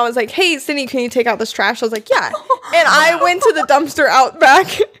 my mom was like, hey, Sydney, can you take out this trash? I was like, yeah. And I went to the dumpster out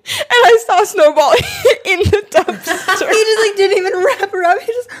back, and I saw Snowball in the dumpster. He just like didn't even wrap her up.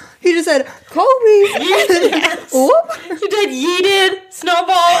 He just said, Kobe. Yes. Whoop. You did yeeted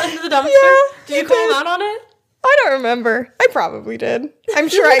Snowball into the dumpster? Yeah, did you call him out on it? I don't remember. I probably did. I'm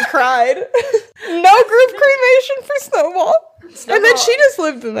sure I cried. No group cremation for Snowball. And then she just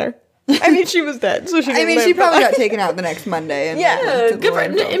lived in there. I mean, she was dead, so she didn't live, she probably got taken out the next Monday. And good for her.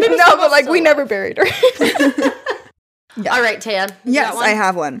 No, but like we never buried her. Yeah. All right, Taya. Yes, I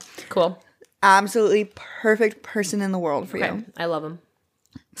have one. Cool. Absolutely perfect person in the world for you. I love him.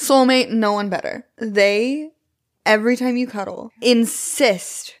 Soulmate, no one better. They, every time you cuddle,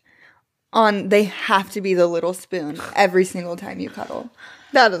 insist on they have to be the little spoon every single time you cuddle.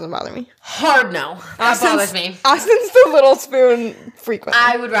 That doesn't bother me. Hard no. That bothers me. Austin's the little spoon frequently.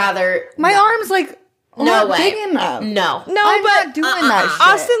 I would rather... My arm's like... No way. Big enough. No. No, I'm but not doing that shit.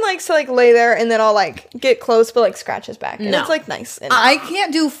 Austin likes to like lay there and then I'll like get close but like scratch his back. And it's like nice. And I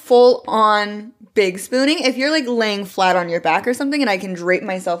can't do full on big spooning. If you're like laying flat on your back or something and I can drape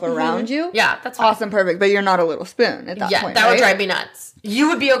myself around you. Yeah, that's fine. Awesome, perfect. But you're not a little spoon at that point. That would right? drive me nuts. You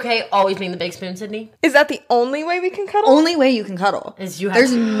would be okay always being the big spoon, Sydney? Is that the only way we can cuddle? Only way you can cuddle. Is you have There's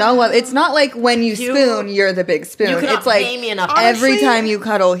to. no other. It's not like when you spoon, you're the big spoon. You cannot It's like pay me enough. every Honestly, time you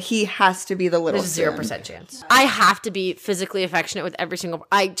cuddle, he has to be the little There's spoon. 0% chance. I have to be physically affectionate with every single...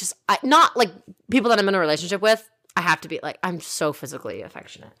 not like people that I'm in a relationship with. I have to be like, I'm so physically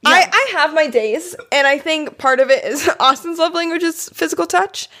affectionate. Yeah. I have my days, and I think part of it is Austin's love language is physical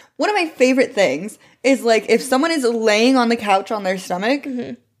touch. One of my favorite things is like if someone is laying on the couch on their stomach,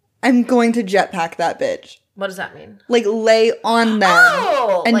 I'm going to jetpack that bitch. What does that mean? Like lay on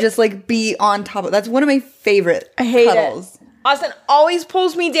them and just like be on top of. That's one of my favorite cuddles. Austin always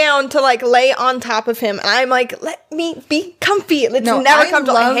pulls me down to like lay on top of him, and I'm like, let me be comfy. It's never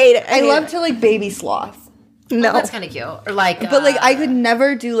comfortable. I hate it. I love to like baby sloth. No, that's kind of cute. Or like, but like I could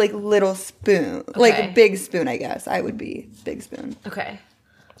never do like little spoon, like big spoon. I guess I would be big spoon. Okay,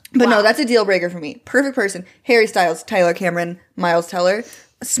 but no, that's a deal breaker for me. Perfect person: Harry Styles, Tyler Cameron, Miles Teller,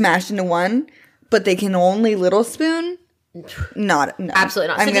 smashed into one. But they can only little spoon. No, absolutely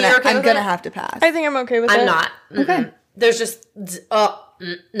not. I'm gonna have to pass. I think I'm okay with it. I'm not. Okay, there's just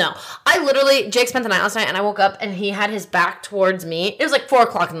no. I literally, Jake spent the night last night and I woke up and he had his back towards me. It was like 4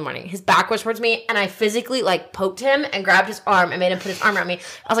 o'clock in the morning. His back was towards me and I physically like poked him and grabbed his arm and made him put his arm around me.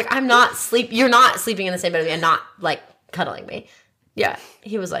 I was like, you're not sleeping in the same bed with me and not like cuddling me. Yeah.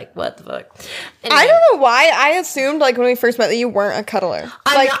 He was like, what the fuck? Anyway, I don't know why. I assumed like when we first met that you weren't a cuddler.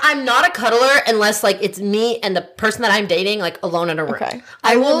 I'm not a cuddler unless like it's me and the person that I'm dating like alone in a room. Okay.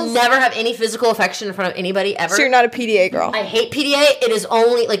 I will never have any physical affection in front of anybody ever. So you're not a PDA girl. I hate PDA. It is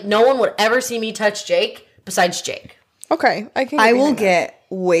only like no one would ever see me touch Jake besides Jake. Okay. I will get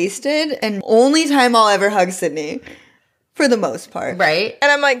wasted and only time I'll ever hug Sydney. For the most part. Right. And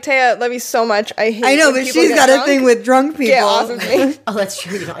I'm like, Taya, love you so much. I know, but she's got a thing with drunk people. Get off of me. Oh, that's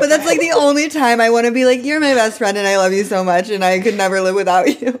true. But that's like the only time I want to be like, you're my best friend and I love you so much and I could never live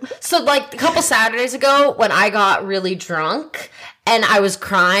without you. So like a couple Saturdays ago when I got really drunk and I was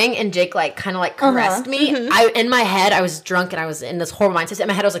crying and Jake like kind of like caressed me. Mm-hmm. In my head, I was drunk and I was in this horrible mindset. In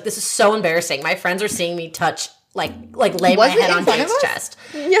my head, I was like, this is so embarrassing. My friends are seeing me touch like lay my head on Jake's chest.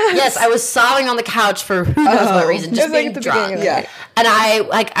 Yes, I was sobbing on the couch for who knows what reason, just being drunk. Yeah.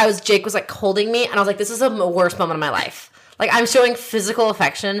 And Jake was like holding me, and I was like, this is the worst moment of my life. Like I'm showing physical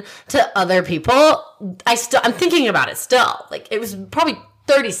affection to other people. I'm thinking about it still. Like it was probably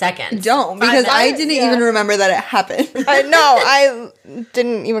 30 seconds. Don't, because I didn't even remember that it happened. I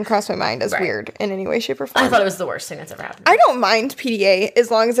didn't even cross my mind as weird in any way, shape, or form. I thought it was the worst thing that's ever happened. I don't mind PDA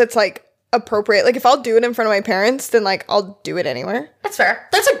as long as it's like appropriate. Like if I'll do it in front of my parents, then like I'll do it anywhere. That's fair.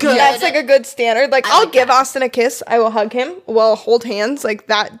 That's like a good standard. Like I'll give Austin a kiss. I will hug him. We'll hold hands. Like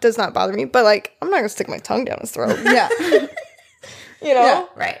that does not bother me. But like I'm not gonna stick my tongue down his throat. Yeah. You know? Yeah,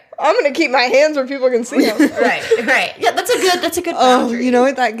 right. I'm gonna keep my hands where people can see them. Right. Yeah, that's a good boundary. You know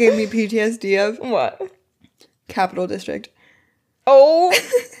what that gave me PTSD of? What? Capital District. Oh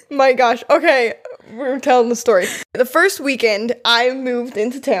my gosh. Okay, we're telling the story. The first weekend I moved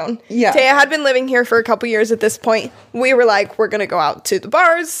into town. Yeah. Taya had been living here for a couple years at this point. We were like, we're gonna go out to the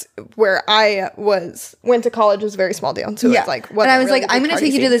bars where I went to college. It was a very small deal. So it's like, and I was really like, I'm gonna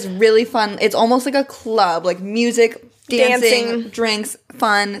take you to this really fun, it's almost like a club, like music dancing, drinks,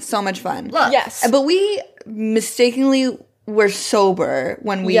 fun, so much fun. Look. Yes. But we mistakenly were sober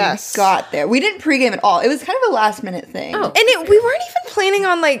when we got there. We didn't pregame at all. It was kind of a last minute thing. Oh. And we weren't even planning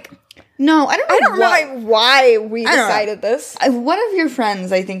on like. No, I don't know why we decided this. One of your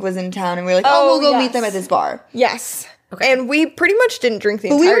friends, I think, was in town, and we were like, we'll go meet them at this bar. Yes. Okay. And we pretty much didn't drink the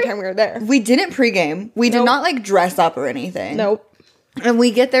entire time we were there. We didn't pregame. We did not like dress up or anything. Nope. And we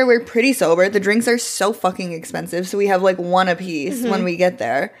get there, we're pretty sober. The drinks are so fucking expensive, so we have like one apiece when we get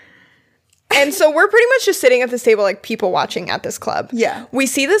there. And so we're pretty much just sitting at this table like people watching at this club. Yeah. We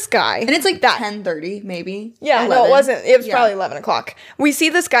see this guy. And it's like 10:30 maybe. Yeah, 11. no, it wasn't. It was probably 11 o'clock. We see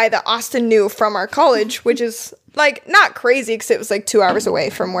this guy that Austin knew from our college, which is like not crazy because it was like 2 hours away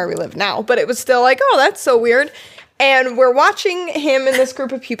from where we live now. But it was still like, oh, that's so weird. And we're watching him and this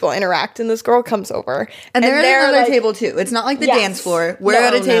group of people interact, and this girl comes over. And they're at another like, table too. It's not like the dance floor. We're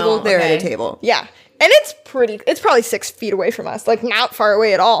at a table, they're at a table. Yeah. And it's probably 6 feet away from us, like not far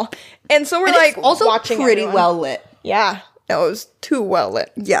away at all. And so we're It's also watching pretty everyone. well lit. Yeah. No, it was too well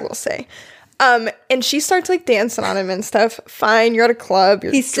lit, we'll say. And she starts like dancing on him and stuff. Fine, you're at a club,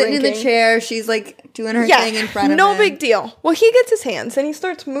 you're He's sitting in the chair, she's like doing her thing in front of him. No big deal. Well, he gets his hands and he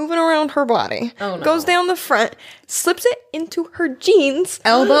starts moving around her body. Oh, no. Goes down the front, slips it into her jeans.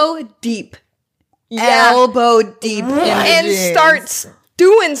 Elbow deep. Yeah. Elbow deep in the And jeans. starts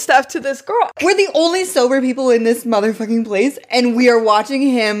doing stuff to this girl. We're the only sober people in this motherfucking place, and we are watching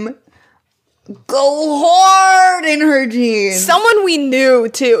him go hard in her jeans. Someone we knew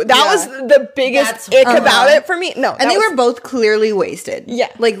too. That was the biggest ick about it for me. No, and they were both clearly wasted. Yeah.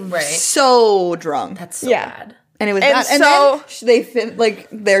 Like so drunk. That's so bad. And it was And bad. And so- then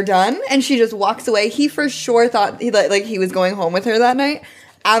they're done, and she just walks away. He for sure thought he was going home with her that night.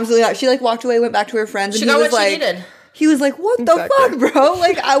 Absolutely not. She like walked away, went back to her friends, She and got he was what like, she needed. he was like, "What the fuck, bro?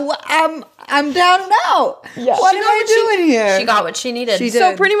 Like I'm down and out. Yeah. What She am got I what doing here?" She got what she needed. She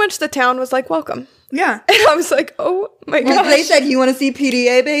So did. pretty much the town was like, welcome. Yeah. And I was like, oh my gosh. They said, "You want to see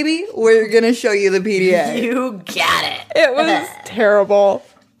PDA, baby? We're gonna show you the PDA." You got it. It was terrible.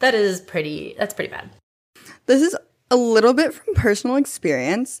 That's pretty bad. This is a little bit from personal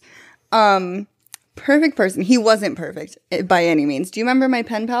experience. Perfect person. He wasn't perfect by any means. Do you remember my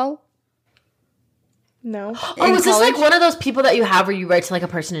pen pal? No. Oh, is this like college? one of those people that you have where you write to like a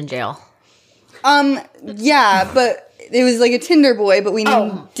person in jail? Yeah, but it was like a Tinder boy, but we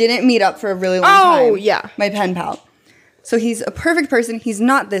didn't meet up for a really long time. Oh, yeah. My pen pal. So he's a perfect person. He's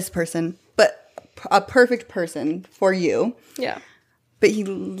not this person, but a perfect person for you. Yeah. But he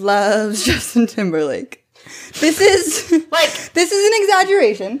loves Justin Timberlake. This is an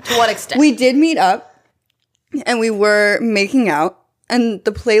exaggeration. To what extent? We did meet up and we were making out, and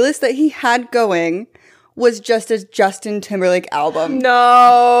the playlist that he had going was just a Justin Timberlake album.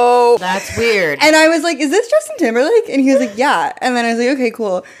 No. That's weird. And I was like, "Is this Justin Timberlake?" And he was like, "Yeah." And then I was like, "Okay,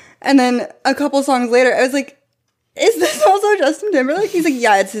 cool." And then a couple songs later, I was like, "Is this also Justin Timberlake?" He's like,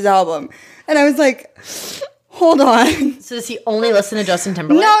 "Yeah, it's his album." And I was like, "Hold on." So does he only listen to Justin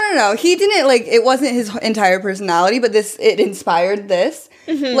Timberlake? No. He didn't it wasn't his entire personality, but it inspired this.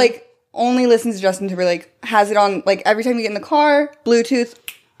 Mm-hmm. Like, only listens to Justin Timberlake, has it on, like, every time you get in the car, Bluetooth,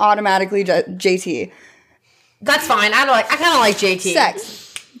 automatically JT. That's fine. I kind of like JT.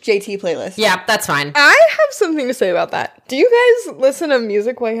 Sex. JT playlist. Yeah, that's fine. I have something to say about that. Do you guys listen to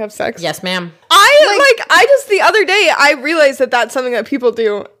music while you have sex? Yes, ma'am. I just the other day I realized that that's something that people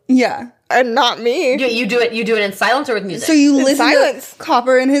do Yeah. and not me. You do it in silence or with music? So you listen silence. to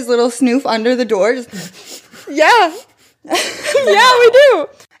Copper and his little snoof under the door. Just Yeah. Yeah, we do.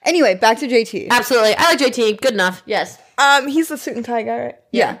 Anyway, back to JT. Absolutely. I like JT. Good enough. Yes. He's the suit and tie guy, right?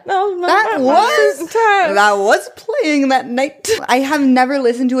 Yeah. No, That was playing that night. I have never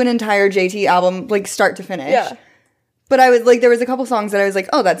listened to an entire JT album, like, start to finish. Yeah. But I was like, there was a couple songs that I was like,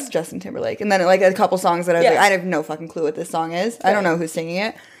 oh, that's Justin Timberlake. And then like a couple songs that I was Yeah. like, I have no fucking clue what this song is. I don't know who's singing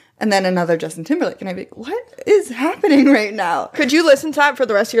it. And then another Justin Timberlake. And I'd be like, what is happening right now? Could you listen to that for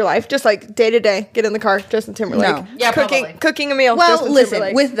the rest of your life? Just like day to day, get in the car, Justin Timberlake. No. Yeah, probably. Cooking a meal, Well, Justin listen,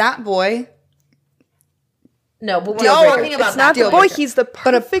 Timberlake. with that boy, No, but we're Deal not breaker. talking about it's that. not the deal boy, breaker. he's the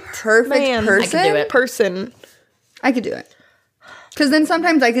but a perfect, perfect man. person. I could do it. Person. I could do it. Because then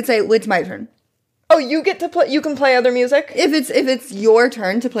sometimes I could say, well, it's my turn. Oh, you get to play, you can play other music? If it's your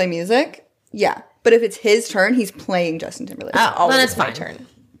turn to play music, yeah. But if it's his turn, he's playing Justin Timberlake. Oh, then it's my fine. turn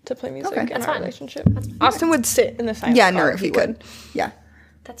to play music Okay. in That's our fine. relationship. Austin would sit in the silent Yeah, car no, if he would. Yeah.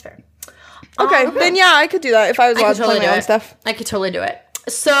 That's fair. Okay, then yeah, I could do that if I was I allowed could to totally play do my own it. stuff. I could totally do it.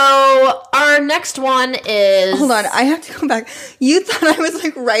 So our next one is. Hold on, I have to go back. You thought I was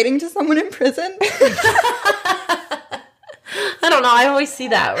like writing to someone in prison? I don't know. I always see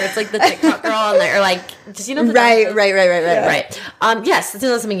that where it's like the TikTok girl and they're like, just the Right. Yes, that's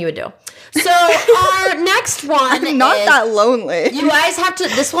something you would do. So our next one I'm not that lonely. You guys have to.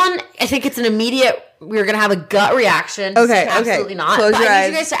 This one, I think it's an immediate. We're gonna have a gut reaction. Okay, absolutely not. Close but your I need eyes.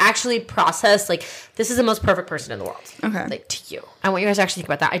 you guys to actually process. Like, this is the most perfect person in the world. Okay. Like to you, I want you guys to actually think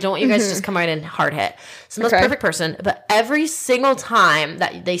about that. I don't want you guys to just come right in hard hit. It's the most perfect person. But every single time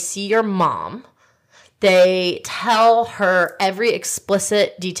that they see your mom, they tell her every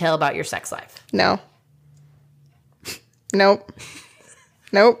explicit detail about your sex life. No. Nope.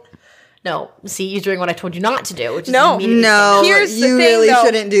 Nope. No, see, you're doing what I told you not to do, which is No. immediately No, Here's the you thing, really though.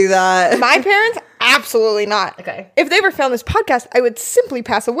 shouldn't do that. My parents, absolutely not. Okay. If they ever found this podcast, I would simply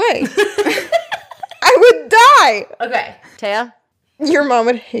pass away. I would die. Okay, Taya, Your mom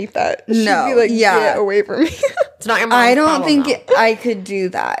would hate that. She'd No, be like, yeah. get away from me. it's not your mom's I don't problem, think though. I could do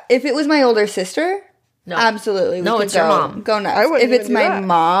that. If it was my older sister, No. absolutely. No, could it's your mom. Go nuts. I wouldn't If it's even do my that.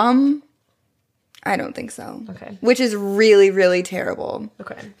 mom, I don't think so. Okay. Which is really, really terrible.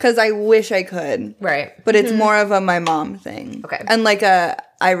 Okay. Because I wish I could. Right. But it's more of a my mom thing. Okay. And like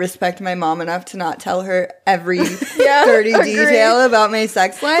I respect my mom enough to not tell her every Yeah, dirty agree. detail about my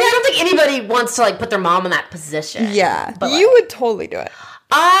sex life. Yeah, I don't think anybody wants to like put their mom in that position. Yeah. But You would totally do it.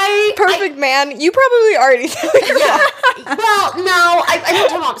 Perfect man. You probably already did. Yeah. Well, no, I didn't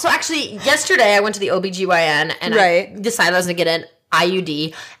tell mom. So actually, yesterday I went to the OBGYN and I Right. decided I was going to get an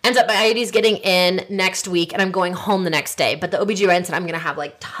IUD. Ends up my IUD is getting in next week and I'm going home the next day. But the OBGYN said I'm going to have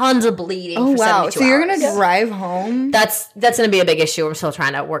like tons of bleeding Oh, for wow. 72 So you're hours. going to drive home? That's going to be a big issue. I'm still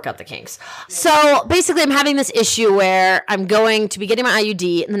trying to work out the kinks. So basically, I'm having this issue where I'm going to be getting my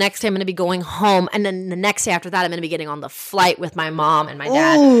IUD, and the next day I'm going to be going home, and then the next day after that, I'm going to be getting on the flight with my mom and my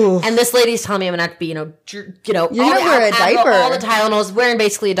dad. Ooh. And this lady's telling me I'm going to have to be, You're all gonna the wear a Advil, diaper. all the Tylenols, wearing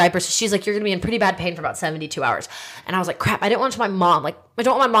basically a diaper. So she's like, you're going to be in pretty bad pain for about 72 hours. And I was like, crap, I didn't want to tell my mom. Like, I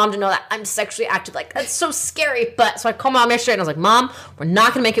don't want my mom to know that I'm sexually active. Like, that's so scary. But so I called my mom yesterday and I was like, Mom, we're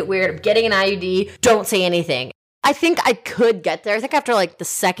not going to make it weird. I'm getting an IUD. Don't say anything. I think I could get there. I think after like the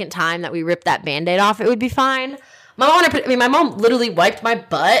second time that we ripped that Band-Aid off, it would be fine. My mom literally wiped my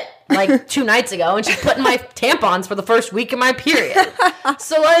butt like 2 nights ago and she's putting my tampons for the first week of my period.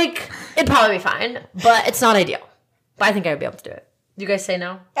 So like, it'd probably be fine, but it's not ideal. But I think I would be able to do it. Do you guys say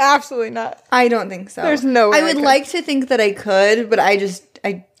no? Absolutely not. I don't think so. There's no way I I would could. like to think that I could, but I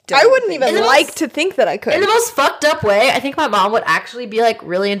don't. I wouldn't think even In the like most- to think that I could. In the most fucked up way, I think my mom would actually be like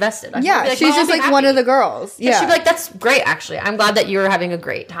really invested. I think Yeah, she'd be like, she's "Mom, just I'll be like one happy." of the girls. Yeah, Yeah. she'd be like, that's great, actually. I'm glad that you're having a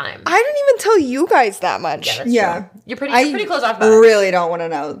great time. I didn't even tell you guys that much. Yeah, that's Yeah. true. You're pretty close off about it. really don't want to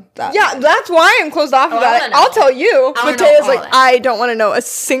know that. Yeah, that's why I'm closed off I about wanna it. know. I'll tell you. I But wanna know Taya's all like, of it. I don't want to know a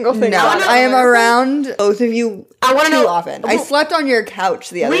single thing No, about wanna it. I am know around both of you I wanna too know- often. I slept on your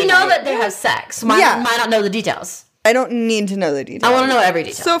couch the other We night. know that they have sex. Might not know the details. I don't need to know the details. I want to know every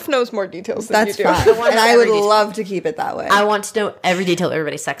detail. Soph knows more details than That's you do. fine. I wanna And know I would every detail. love to keep it that way. I want to know every detail of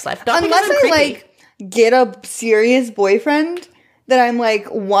everybody's sex life. Not Unless because I'm I creepy. like get a serious boyfriend that I'm like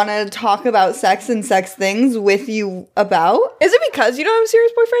want to talk about sex and sex things with you about. Is it because you don't have a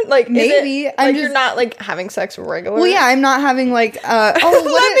serious boyfriend? Like, is Maybe. it, I'm like just- you're not like having sex regularly. Well, yeah, I'm not having like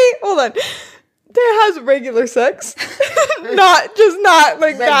Hold on. Taya has regular sex, not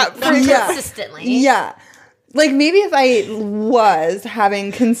like that. Not frequent. Yeah. consistently. Yeah. Like maybe if I was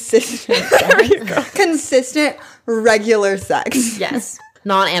having consistent regular sex. Yes.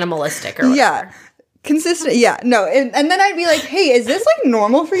 Non-animalistic or whatever. Yeah. Consistent. Yeah. No. And then I'd be like, hey, is this like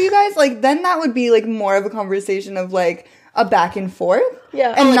normal for you guys? Like then that would be like more of a conversation of like a back and forth.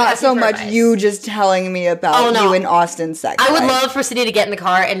 Yeah. And like not asking so for much advice. you just telling me about Oh, no. you and Austin's sex. I would life. love for Cindy to get in the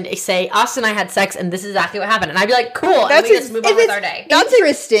car and say, Austin and I had sex and this is exactly what happened. And I'd be like, cool. That's and we just ex- move if on with it's- our day. That's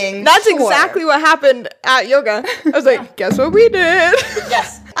interesting. That's sure. exactly what happened at yoga. I was like, guess what we did?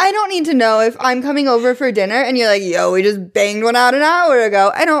 Yes. I don't need to know if I'm coming over for dinner and you're like, yo, we just banged one out an hour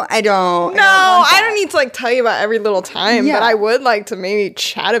ago. I don't. No, I don't need to like tell you about every little time, Yeah. but I would like to maybe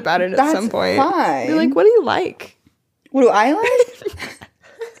chat about it at That's some point. fine. Be like, what do you like? What do I like?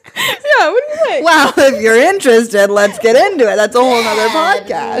 Yeah, what do you like? Well, if you're interested, let's get into it. That's a whole nother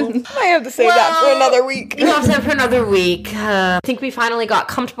podcast. I have to save that for another week. We'll have to have for another week. I think we finally got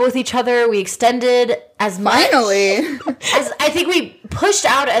comfortable with each other. We extended as much. Finally. As I think we pushed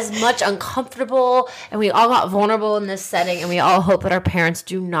out as much uncomfortable and we all got vulnerable in this setting and we all hope that our parents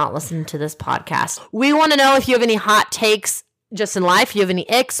do not listen to this podcast. We want to know if you have any hot takes just in life, you have any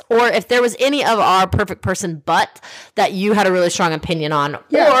icks, or if there was any of our perfect person but that you had a really strong opinion on,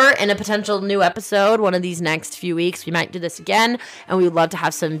 or in a potential new episode, one of these next few weeks, we might do this again, and we would love to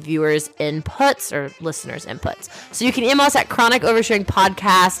have some viewers' inputs or listeners' inputs. So you can email us at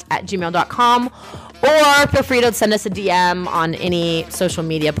chronicoversharingpodcast@gmail.com, or feel free to send us a DM on any social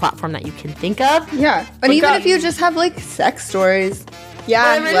media platform that you can think of. Yeah. And even if you just have like sex stories,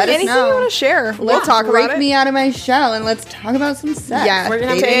 let us know. Anything you want to share, we'll talk about break it. me out of my shell and let's talk about some sex. Yeah, We're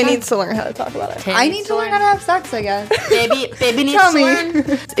gonna have Taya to- needs to learn how to talk about it. I need to learn how to have sex, I guess. Baby needs Tell to me.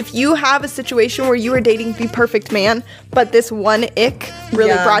 learn. If you have a situation where you are dating the perfect man, but this one ick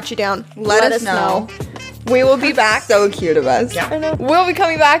really brought you down, let us know. We will be back. So cute of us. I know. We'll be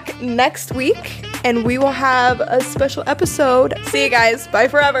coming back next week, and we will have a special episode. See you guys. Bye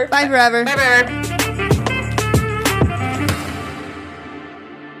forever. Bye forever. Bye.